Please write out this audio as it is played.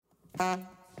I'm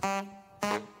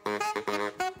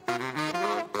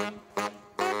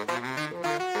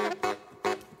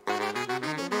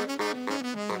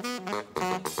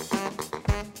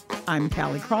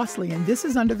Callie Crossley, and this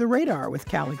is Under the Radar with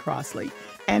Callie Crossley.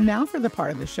 And now for the part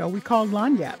of the show we call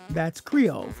Lagniappe. That's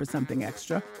Creole for something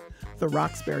extra. The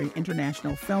Roxbury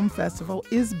International Film Festival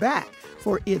is back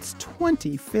for its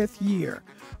 25th year.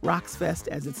 Rox Fest,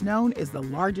 as it's known, is the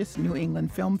largest New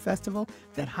England film festival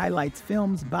that highlights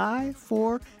films by,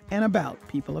 for, and about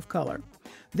people of color.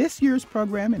 This year's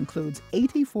program includes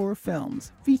 84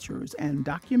 films, features, and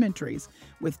documentaries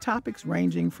with topics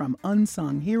ranging from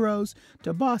unsung heroes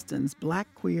to Boston's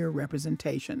Black queer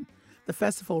representation. The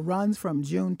festival runs from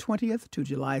June 20th to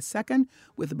July 2nd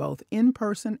with both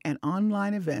in-person and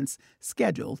online events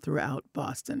scheduled throughout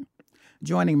Boston.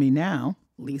 Joining me now,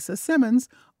 Lisa Simmons,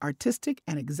 Artistic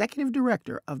and Executive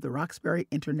Director of the Roxbury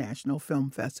International Film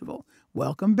Festival.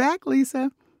 Welcome back, Lisa.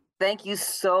 Thank you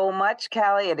so much,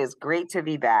 Callie. It is great to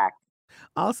be back.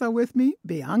 Also with me,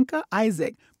 Bianca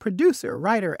Isaac, producer,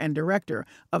 writer, and director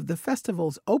of the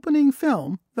festival's opening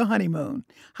film, The Honeymoon.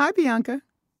 Hi, Bianca.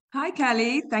 Hi,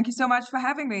 Callie. Thank you so much for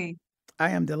having me.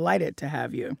 I am delighted to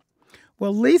have you.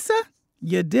 Well, Lisa,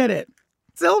 you did it.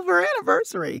 Silver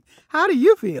anniversary. How do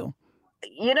you feel?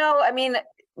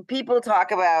 People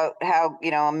talk about how,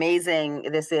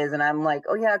 amazing this is. And I'm like,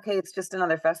 oh, yeah, okay, it's just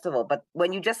another festival. But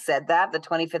when you just said that, the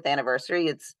 25th anniversary,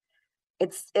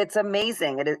 it's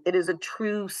amazing. It is a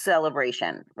true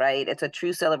celebration, right? It's a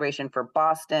true celebration for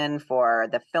Boston, for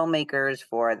the filmmakers,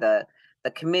 for the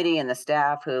committee and the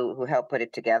staff who helped put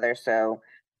it together. So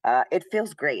it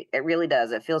feels great. It really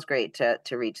does. It feels great to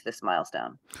reach this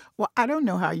milestone. Well, I don't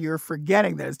know how you're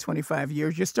forgetting that it's 25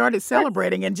 years. You started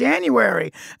celebrating in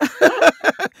January,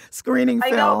 screening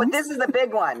films. I know, but this is the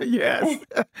big one. Yes.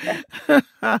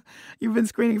 You've been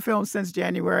screening films since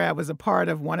January. I was a part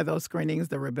of one of those screenings,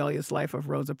 The Rebellious Life of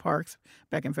Rosa Parks,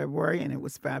 back in February, and it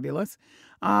was fabulous.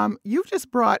 You've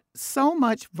just brought so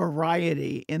much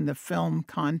variety in the film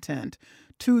content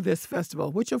to this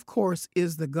festival, which of course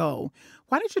is the goal.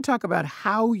 Why don't you talk about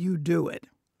how you do it?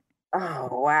 Oh,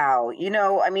 wow.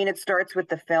 It starts with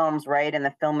the films, right? And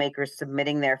the filmmakers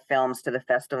submitting their films to the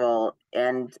festival.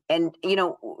 And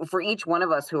for each one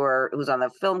of us who's on the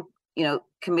film,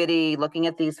 committee looking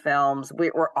at these films,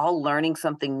 we're all learning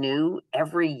something new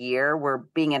every year. We're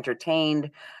being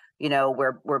entertained.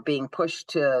 We're being pushed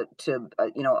to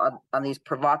on these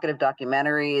provocative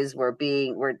documentaries.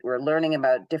 We're learning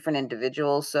about different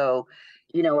individuals. So,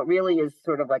 it really is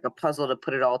sort of like a puzzle to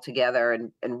put it all together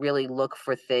and really look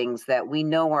for things that we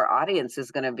know our audience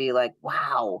is going to be like,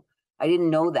 wow, I didn't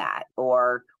know that,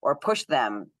 or push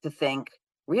them to think,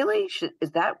 really,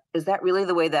 is that really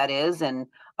the way that is, and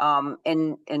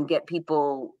get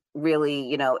people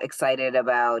really excited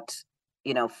about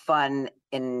fun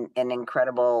and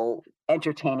incredible,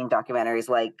 entertaining documentaries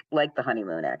like The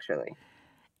Honeymoon, actually.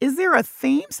 Is there a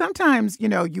theme? Sometimes,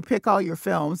 you pick all your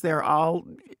films. They're all,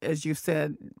 as you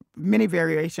said, many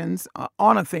variations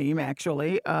on a theme,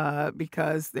 actually,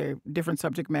 because they're different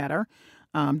subject matter,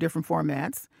 different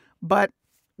formats. But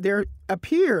there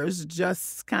appears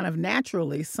just kind of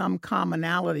naturally some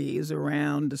commonalities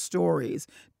around the stories.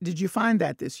 Did you find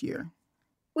that this year?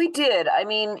 We did.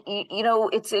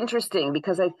 It's interesting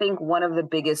because I think one of the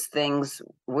biggest things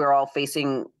we're all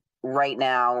facing right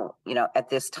now, at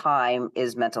this time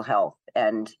is mental health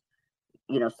and,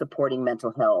 supporting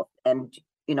mental health. And,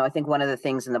 I think one of the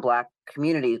things in the Black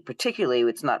community, particularly,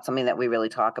 it's not something that we really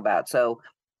talk about. So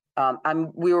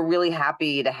we were really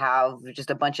happy to have just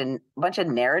a bunch of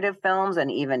narrative films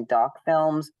and even doc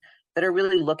films that are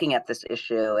really looking at this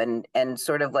issue and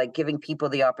sort of like giving people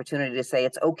the opportunity to say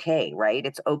it's okay, right?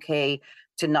 It's okay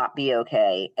to not be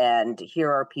okay. And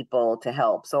here are people to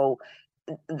help. So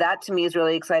that to me is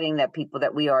really exciting, that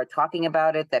we are talking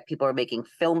about it, that people are making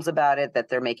films about it, that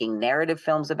they're making narrative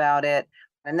films about it.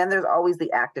 And then there's always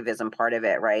the activism part of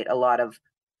it, right? A lot of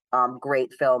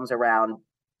great films around,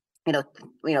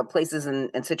 places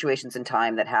and situations in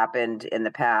time that happened in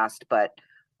the past, but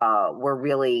were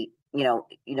really,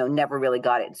 never really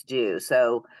got its due.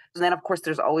 So, and then of course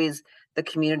there's always the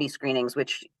community screenings,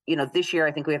 which, this year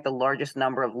I think we have the largest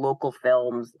number of local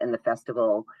films in the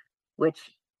festival,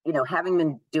 which, having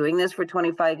been doing this for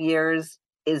 25 years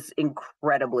is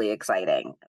incredibly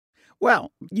exciting.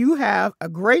 Well, you have a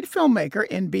great filmmaker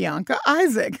in Bianca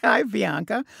Isaac. Hi,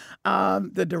 Bianca.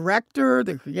 The director,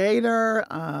 the creator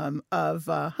of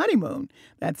Honeymoon.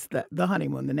 That's the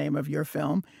Honeymoon, the name of your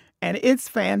film. And it's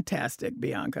fantastic,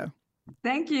 Bianca.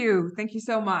 Thank you. Thank you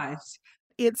so much.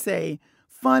 It's a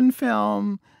fun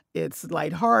film. It's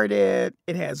lighthearted.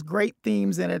 It has great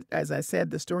themes in it. As I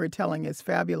said, the storytelling is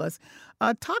fabulous.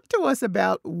 Talk to us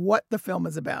about what the film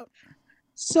is about.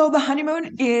 So, The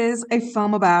Honeymoon is a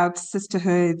film about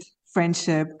sisterhood,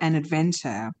 friendship, and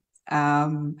adventure.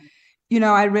 Um,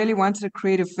 I really wanted to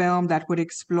create a film that would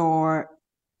explore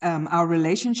our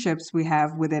relationships we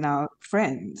have within our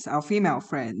friends, our female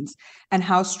friends, and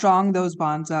how strong those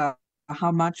bonds are,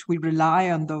 how much we rely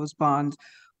on those bonds,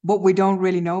 but we don't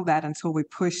really know that until we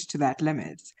push to that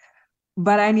limit.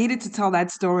 But I needed to tell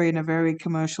that story in a very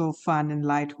commercial, fun, and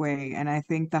light way. And I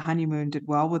think The Honeymoon did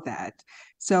well with that.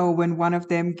 So when one of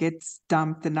them gets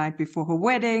dumped the night before her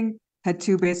wedding, her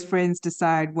two best friends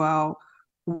decide, well,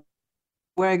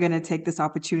 we're going to take this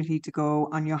opportunity to go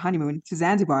on your honeymoon to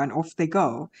Zanzibar, and off they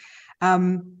go.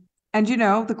 And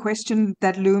the question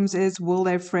that looms is, will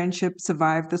their friendship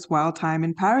survive this wild time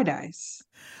in paradise?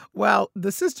 Well,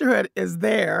 the sisterhood is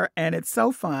there, and it's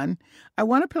so fun. I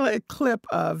want to play a clip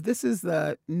of this is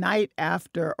the night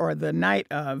after or the night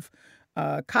of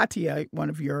Katia, one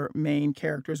of your main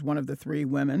characters, one of the three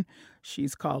women.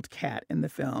 She's called Kat in the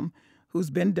film, who's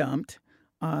been dumped.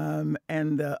 And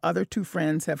the other two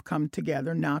friends have come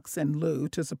together, Knox and Lou,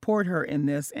 to support her in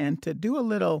this and to do a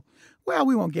little, well,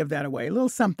 we won't give that away, a little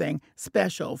something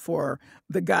special for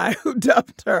the guy who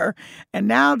dumped her. And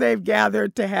now they've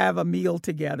gathered to have a meal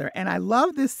together. And I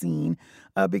love this scene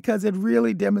because it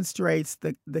really demonstrates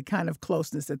the kind of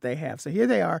closeness that they have. So here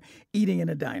they are eating in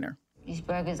a diner. These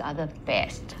burgers are the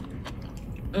best.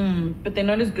 But they're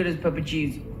not as good as Pepper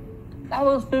Cheese. That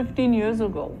was 15 years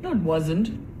ago. No, it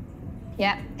wasn't.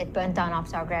 Yeah, it burnt down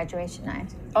after our graduation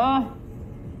night. Oh,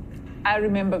 I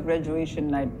remember graduation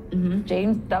night.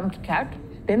 James dumped Kat.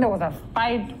 Then there was a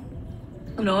fight.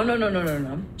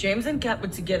 No. James and Kat were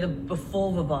together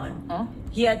before Vivon. Huh?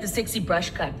 He had the sexy brush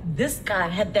cut. This guy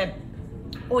had that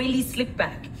oily slick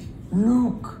back.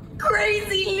 Luke.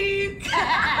 Crazy Luke!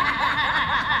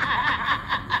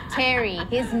 Terry.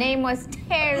 His name was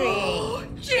Terry.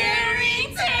 Terry!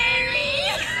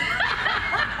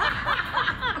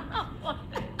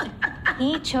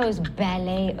 He chose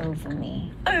ballet over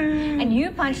me. And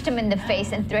you punched him in the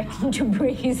face and threatened to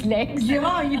break his legs.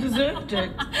 Yeah, you deserved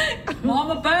it.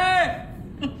 Mama Bear!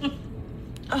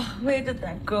 Oh, where did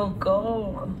that girl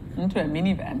go? Into a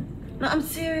minivan. No, I'm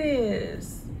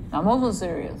serious. I'm also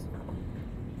serious.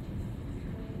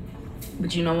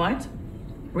 But you know what?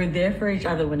 We're there for each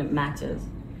other when it matters.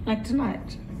 Like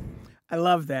tonight. I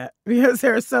love that because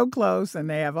they're so close and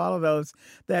they have all of those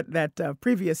that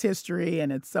previous history,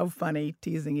 and it's so funny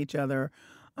teasing each other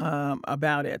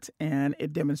about it, and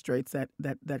it demonstrates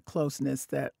that closeness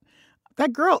that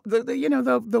girl,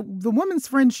 the woman's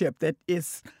friendship that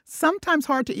is sometimes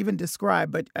hard to even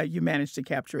describe, but you managed to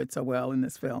capture it so well in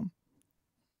this film.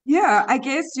 Yeah, I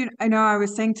guess, I know I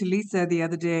was saying to Lisa the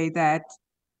other day that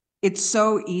it's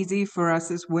so easy for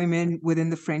us as women within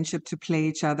the friendship to play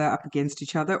each other up against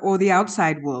each other, or the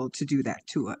outside world to do that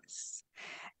to us.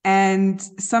 And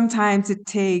sometimes it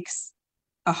takes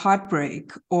a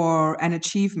heartbreak or an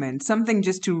achievement, something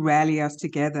just to rally us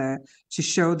together to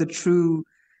show the true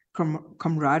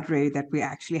camaraderie that we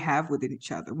actually have within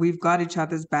each other. We've got each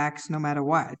other's backs no matter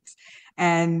what.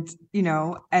 And,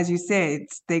 as you said,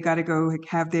 they got to go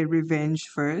have their revenge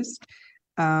first.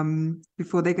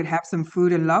 Before they could have some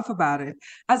food and laugh about it.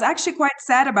 I was actually quite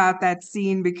sad about that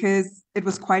scene because it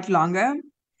was quite longer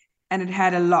and it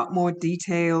had a lot more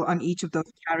detail on each of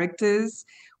those characters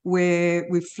where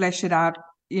we flesh it out,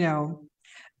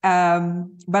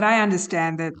 But I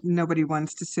understand that nobody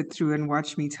wants to sit through and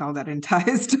watch me tell that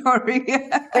entire story.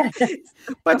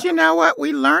 But you know what?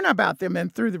 We learn about them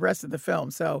and through the rest of the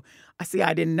film. So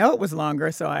I didn't know it was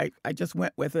longer, so I just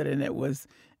went with it, and it was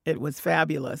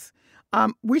fabulous.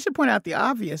 We should point out the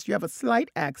obvious. You have a slight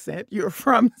accent. You're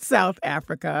from South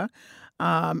Africa.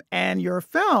 And your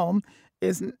film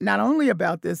is not only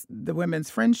about the women's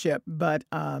friendship, but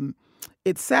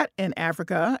it's set in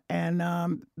Africa, and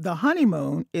the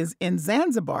honeymoon is in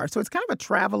Zanzibar. So it's kind of a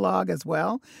travelogue as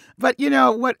well. But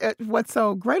what's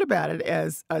so great about it,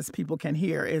 as people can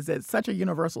hear, is it's such a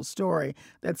universal story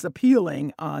that's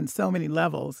appealing on so many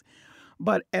levels.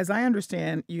 But as I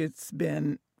understand, it's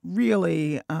been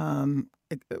really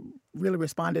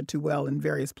responded to well in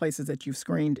various places that you've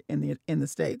screened in the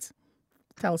States.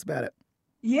 Tell us about it.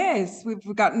 Yes,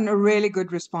 we've gotten a really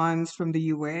good response from the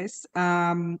US.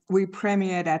 We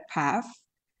premiered at PAF,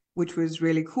 which was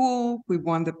really cool. We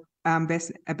won the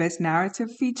best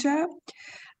narrative feature.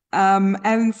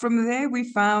 And from there,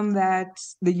 we found that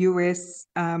the US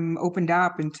opened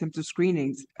up in terms of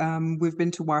screenings. We've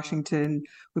been to Washington,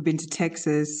 we've been to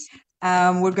Texas.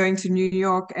 We're going to New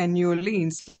York and New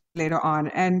Orleans later on.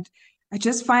 And I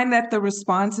just find that the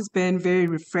response has been very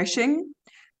refreshing.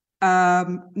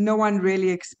 No one really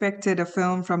expected a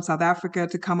film from South Africa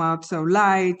to come out so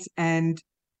light and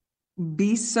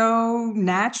be so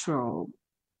natural.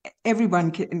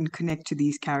 Everyone can connect to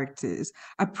these characters.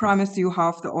 I promise you,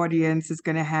 half the audience is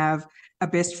going to have a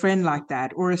best friend like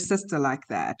that, or a sister like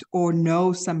that, or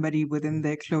know somebody within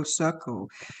their close circle.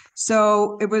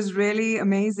 So it was really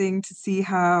amazing to see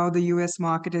how the US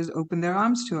market has opened their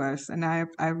arms to us. And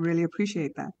I really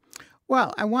appreciate that.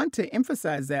 Well, I want to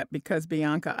emphasize that because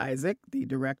Bianca Isaac, the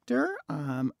director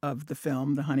of the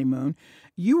film, The Honeymoon,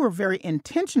 you were very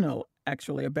intentional,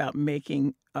 actually, about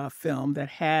making a film that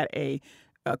had a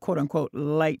quote unquote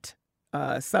light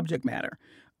subject matter.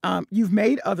 You've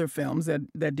made other films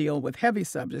that deal with heavy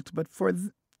subjects, but for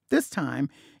this time,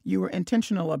 you were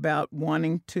intentional about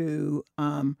wanting to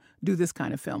do this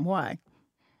kind of film. Why?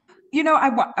 You know,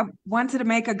 I wanted to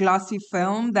make a glossy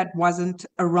film that wasn't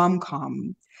a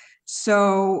rom-com.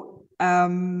 So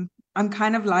I'm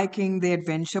kind of liking the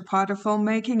adventure part of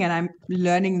filmmaking, and I'm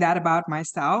learning that about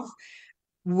myself,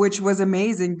 which was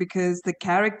amazing because the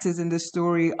characters in the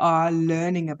story are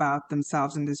learning about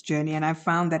themselves in this journey. And I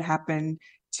found that happened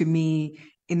to me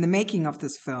in the making of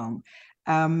this film.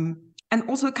 And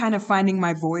also kind of finding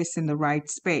my voice in the right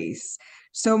space.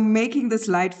 So making this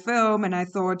light film, and I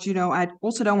thought, you know, I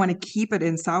also don't want to keep it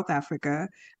in South Africa.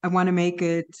 I want to make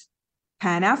it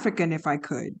Pan-African if I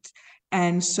could.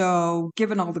 And so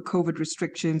given all the COVID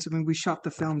restrictions, I mean, we shot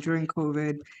the film during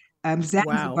COVID,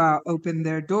 Zanzibar opened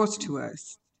their doors to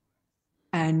us.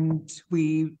 And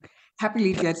we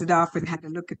happily jetted off and had a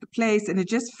look at the place, and it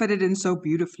just fitted in so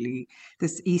beautifully,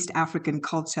 this East African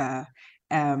culture,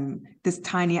 this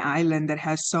tiny island that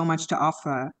has so much to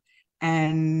offer.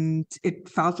 And it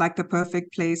felt like the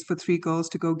perfect place for three girls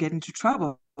to go get into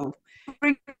trouble,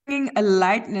 bringing a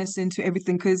lightness into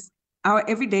everything, because our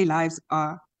everyday lives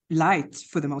are light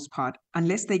for the most part,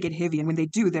 unless they get heavy. And when they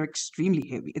do, they're extremely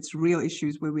heavy. It's real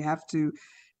issues where we have to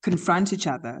confront each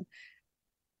other.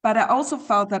 But I also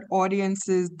felt that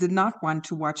audiences did not want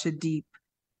to watch a deep,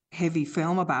 heavy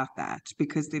film about that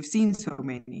because they've seen so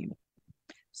many.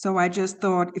 So I just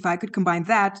thought if I could combine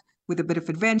that with a bit of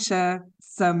adventure,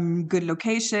 some good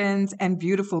locations, and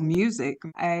beautiful music,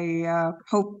 I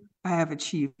hope I have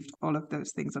achieved all of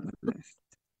those things on the list.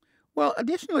 Well,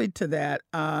 additionally to that,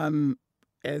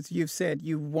 as you've said,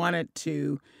 you wanted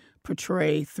to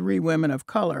portray three women of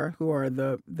color who are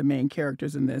the main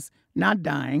characters in this, not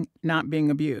dying, not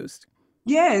being abused.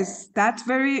 Yes, that's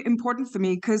very important for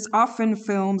me because often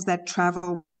films that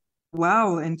travel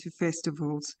well into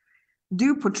festivals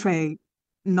do portray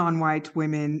non-white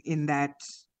women in that,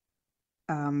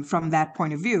 from that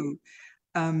point of view.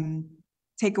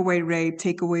 Take away rape,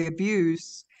 take away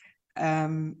abuse.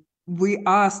 We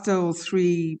are still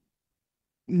three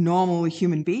normal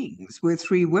human beings. We're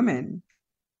three women.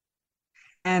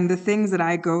 And the things that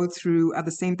I go through are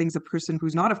the same things a person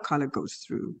who's not of color goes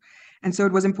through. And so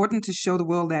it was important to show the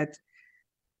world that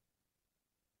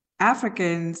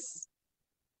Africans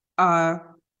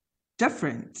are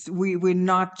different. We're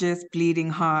not just bleeding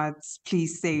hearts,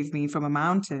 please save me from a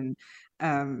mountain.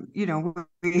 You know,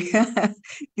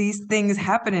 these things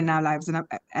happen in our lives, and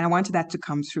I wanted that to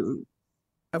come through.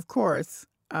 Of course,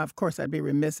 I'd be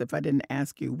remiss if I didn't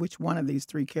ask you which one of these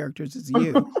three characters is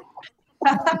you.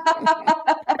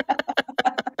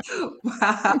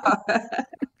 Wow.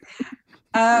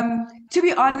 To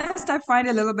be honest, I find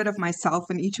a little bit of myself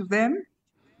in each of them.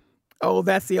 Oh,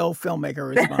 that's the old filmmaker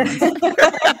response.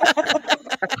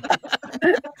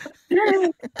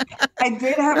 I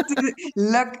did have to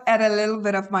look at a little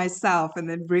bit of myself and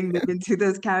then bring them into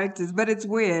those characters, but it's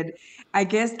weird. I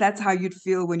guess that's how you'd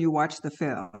feel when you watch the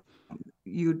film.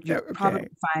 You'd probably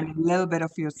find a little bit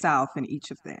of yourself in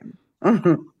each of them.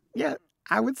 Yeah,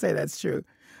 I would say that's true.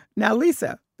 Now,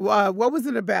 Lisa, what was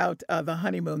it about The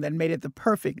Honeymoon that made it the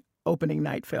perfect opening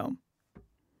night film?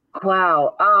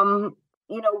 Wow.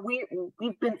 You know,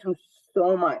 we've been through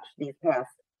so much these past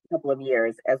couple of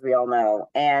years, as we all know,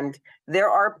 and there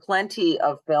are plenty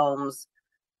of films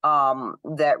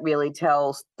that really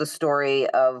tells the story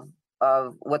of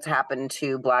what's happened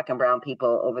to Black and Brown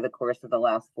people over the course of the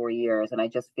last 4 years. And I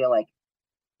just feel like,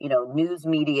 you know, news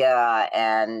media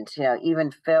and, you know,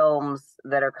 even films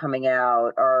that are coming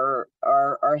out are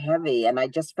heavy. And I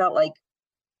just felt like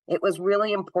it was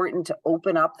really important to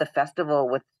open up the festival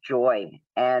with joy.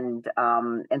 And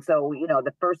so, you know,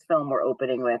 the first film we're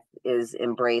opening with is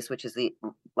Embrace, which is the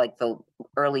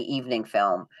early evening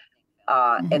film.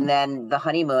 And then The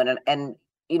Honeymoon. And,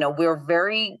 you know, we're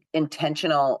very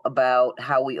intentional about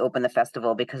how we open the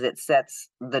festival because it sets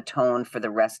the tone for the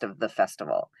rest of the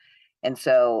festival. And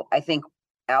so I think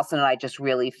Alison and I just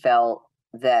really felt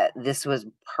that this was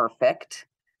perfect,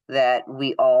 that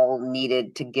we all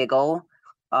needed to giggle,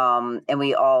 and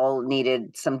we all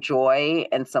needed some joy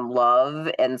and some love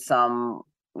and some,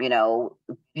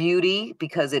 beauty,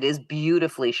 because it is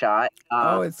beautifully shot.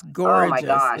 Oh, it's Oh my gorgeous.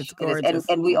 gosh, It's it is,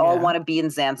 and gorgeous. we all Yeah. want to be in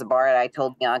Zanzibar. And I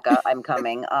told Bianca I'm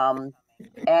coming.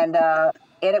 And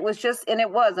it was just, and it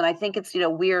was, and I think it's,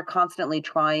 we are constantly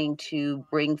trying to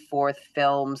bring forth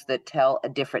films that tell a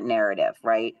different narrative,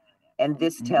 right? And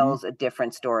this tells a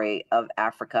different story of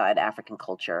Africa and African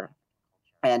culture.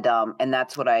 And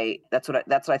that's what I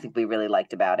think we really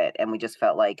liked about it. And we just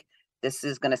felt like this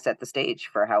is going to set the stage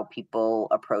for how people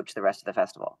approach the rest of the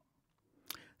festival.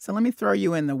 So let me throw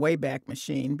you in the Wayback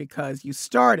Machine, because you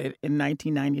started in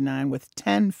 1999 with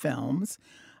 10 films.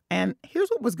 And here's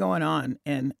what was going on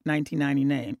in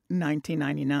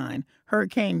 1999.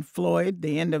 Hurricane Floyd,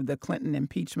 the end of the Clinton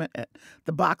impeachment. At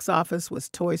the box office was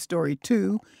Toy Story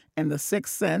 2 and The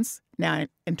Sixth Sense. Now,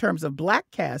 in terms of Black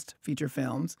cast feature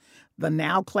films, the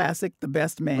now classic The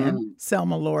Best Man,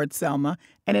 Selma Lord Selma,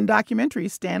 and in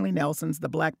documentaries, Stanley Nelson's The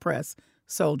Black Press,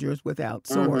 Soldiers Without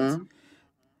Swords.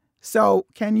 So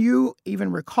can you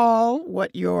even recall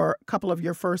what couple of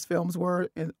your first films were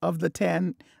of the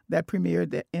 10 that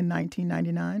premiered in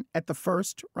 1999 at the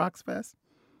first Rox Fest?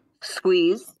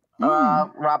 Squeeze,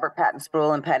 Robert Patton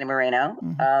Sproul and Patty Moreno,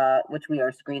 which we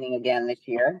are screening again this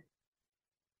year.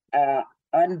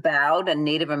 Unbowed, a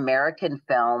Native American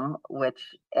film, which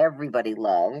everybody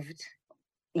loved.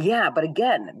 Yeah, but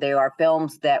again, they are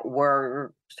films that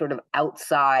were sort of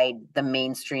outside the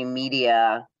mainstream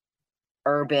media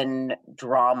urban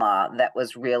drama that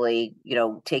was really,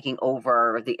 taking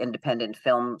over the independent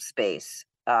film space,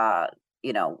 for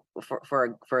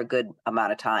a good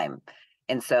amount of time.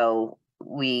 And so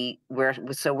we're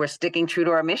sticking true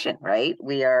to our mission, right?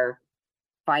 We are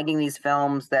finding these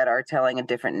films that are telling a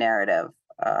different narrative.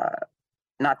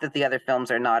 Not that the other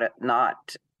films are not,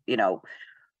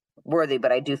 worthy,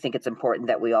 but I do think it's important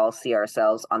that we all see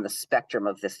ourselves on the spectrum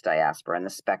of this diaspora and the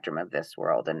spectrum of this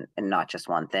world, and not just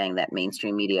one thing that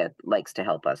mainstream media likes to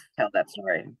help us tell that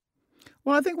story.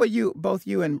 Well, I think what both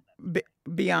you and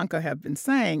Bianca have been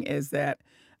saying is that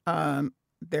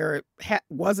there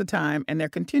was a time, and there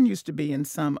continues to be in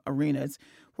some arenas,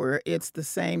 where it's the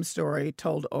same story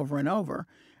told over and over.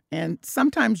 And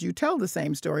sometimes you tell the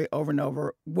same story over and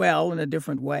over well in a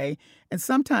different way. And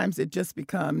sometimes it just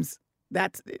becomes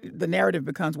the narrative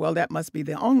becomes, well, that must be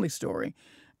the only story.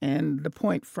 And the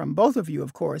point from both of you,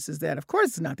 of course, is that, of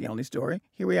course, it's not the only story.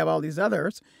 Here we have all these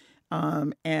others.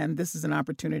 And this is an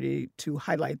opportunity to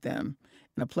highlight them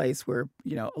in a place where,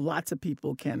 lots of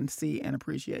people can see and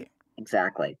appreciate.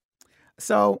 Exactly.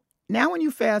 So now when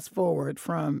you fast forward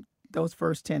from those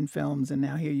first 10 films, and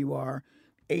now here you are,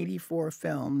 84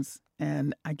 films,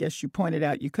 and I guess you pointed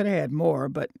out you could have had more,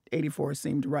 but 84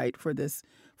 seemed right for this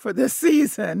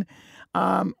season.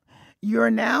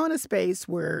 You're now in a space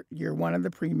where you're one of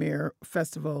the premier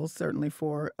festivals, certainly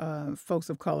for folks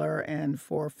of color and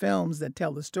for films that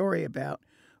tell the story about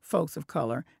folks of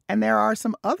color. And there are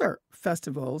some other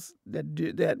festivals that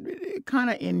do that kind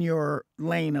of in your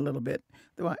lane a little bit.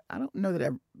 Though I don't know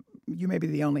that you may be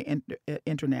the only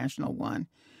international one.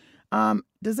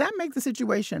 Does that make the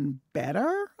situation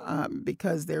better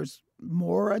because there's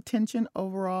more attention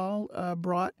overall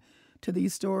brought to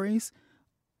these stories?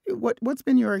 What's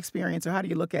been your experience, or how do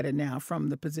you look at it now from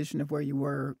the position of where you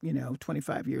were,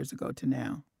 25 years ago to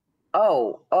now?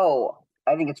 Oh,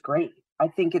 I think it's great. I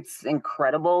think it's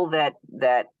incredible that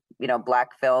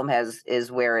Black film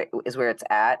is where it's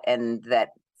at, and that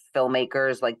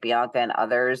filmmakers like Bianca and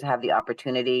others have the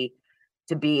opportunity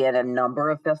to be in a number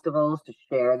of festivals, to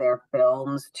share their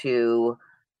films, to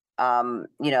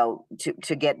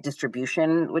get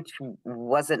distribution, which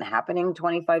wasn't happening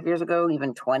 25 years ago,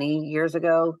 even 20 years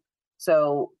ago.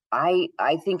 So I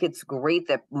think it's great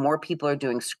that more people are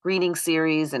doing screening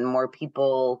series, and more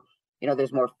people,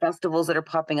 there's more festivals that are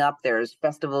popping up. There's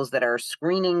festivals that are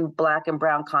screening Black and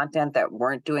brown content that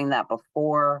weren't doing that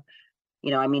before.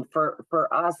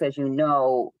 For us, as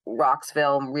Rox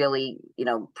Film really,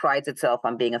 prides itself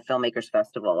on being a filmmakers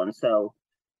festival. And so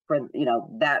for,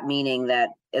 that meaning that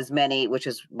as many, which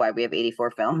is why we have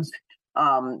 84 films,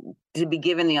 to be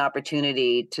given the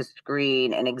opportunity to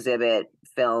screen and exhibit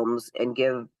films and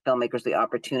give filmmakers the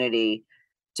opportunity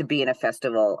to be in a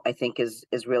festival, I think is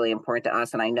really important to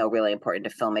us. And I know really important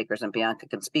to filmmakers, and Bianca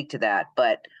can speak to that.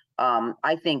 But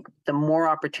I think the more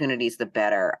opportunities, the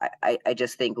better. I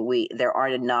just think there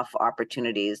aren't enough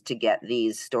opportunities to get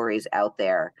these stories out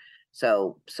there.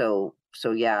 So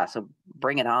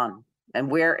bring it on. And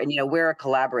we're a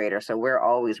collaborator, so we're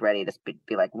always ready to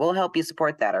be like, we'll help you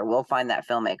support that, or we'll find that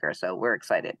filmmaker. So we're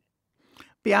excited.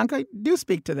 Bianca, do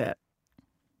speak to that.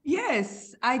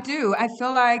 Yes, I do. I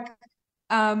feel like,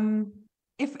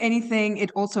 if anything,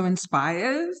 it also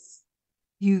inspires.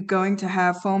 You're going to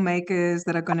have filmmakers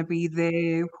that are going to be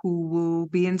there who will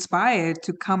be inspired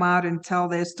to come out and tell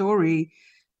their story,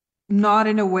 not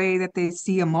in a way that they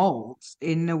see a mold,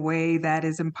 in a way that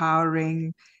is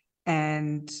empowering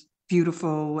and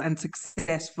beautiful and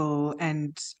successful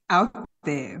and out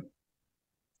there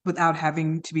without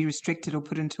having to be restricted or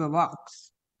put into a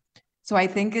box. So I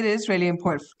think it is really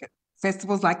important.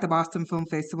 Festivals like the Boston Film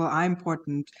Festival are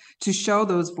important to show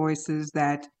those voices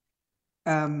that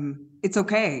it's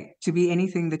okay to be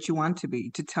anything that you want to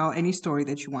be, to tell any story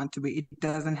that you want to be. It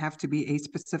doesn't have to be a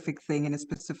specific thing in a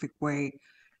specific way,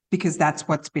 because that's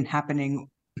what's been happening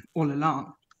all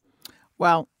along.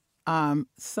 Well, I'm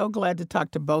so glad to talk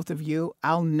to both of you.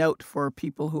 I'll note for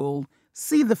people who'll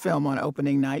see the film on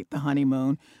opening night, The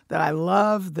Honeymoon, that I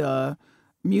love the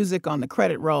music on the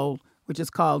credit roll, which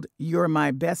is called You're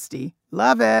My Bestie.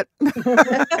 Love it.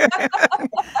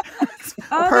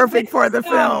 Perfect for the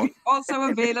film. Also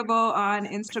available on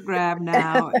Instagram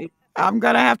now. I'm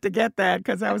going to have to get that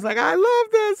because I was like, I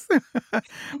love this.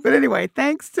 But anyway,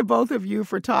 thanks to both of you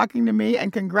for talking to me.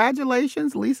 And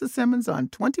congratulations, Lisa Simmons, on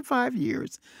 25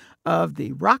 years of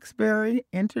the Roxbury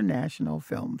International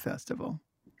Film Festival.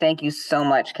 Thank you so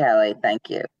much, Callie. Thank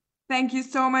you. Thank you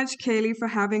so much, Kaylee, for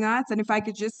having us. And if I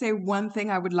could just say one thing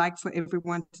I would like for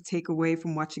everyone to take away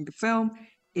from watching the film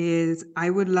is I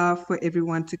would love for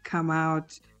everyone to come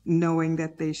out knowing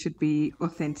that they should be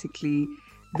authentically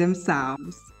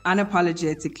themselves,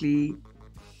 unapologetically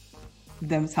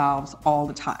themselves all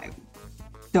the time.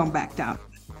 Don't back down.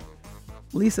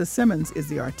 Lisa Simmons is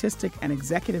the artistic and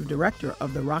executive director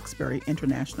of the Roxbury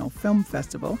International Film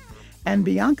Festival, and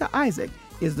Bianca Isaac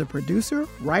is the producer,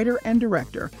 writer, and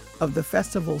director of the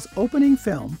festival's opening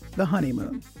film, The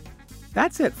Honeymoon.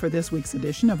 That's it for this week's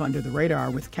edition of Under the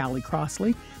Radar with Callie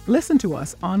Crossley. Listen to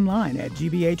us online at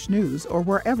GBH News or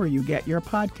wherever you get your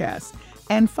podcasts,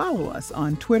 and follow us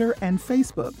on Twitter and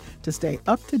Facebook to stay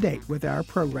up to date with our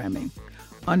programming.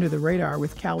 Under the Radar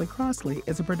with Callie Crossley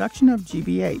is a production of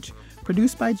GBH,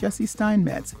 produced by Jesse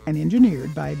Steinmetz and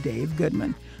engineered by Dave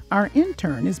Goodman. Our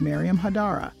intern is Miriam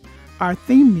Hadara. Our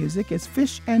theme music is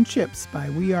Fish and Chips by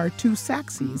We Are Two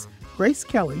Saxies, Grace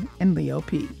Kelly and Leo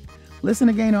P. Listen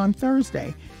again on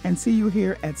Thursday and see you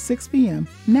here at 6 p.m.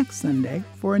 next Sunday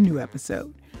for a new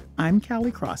episode. I'm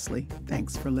Callie Crossley.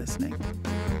 Thanks for listening.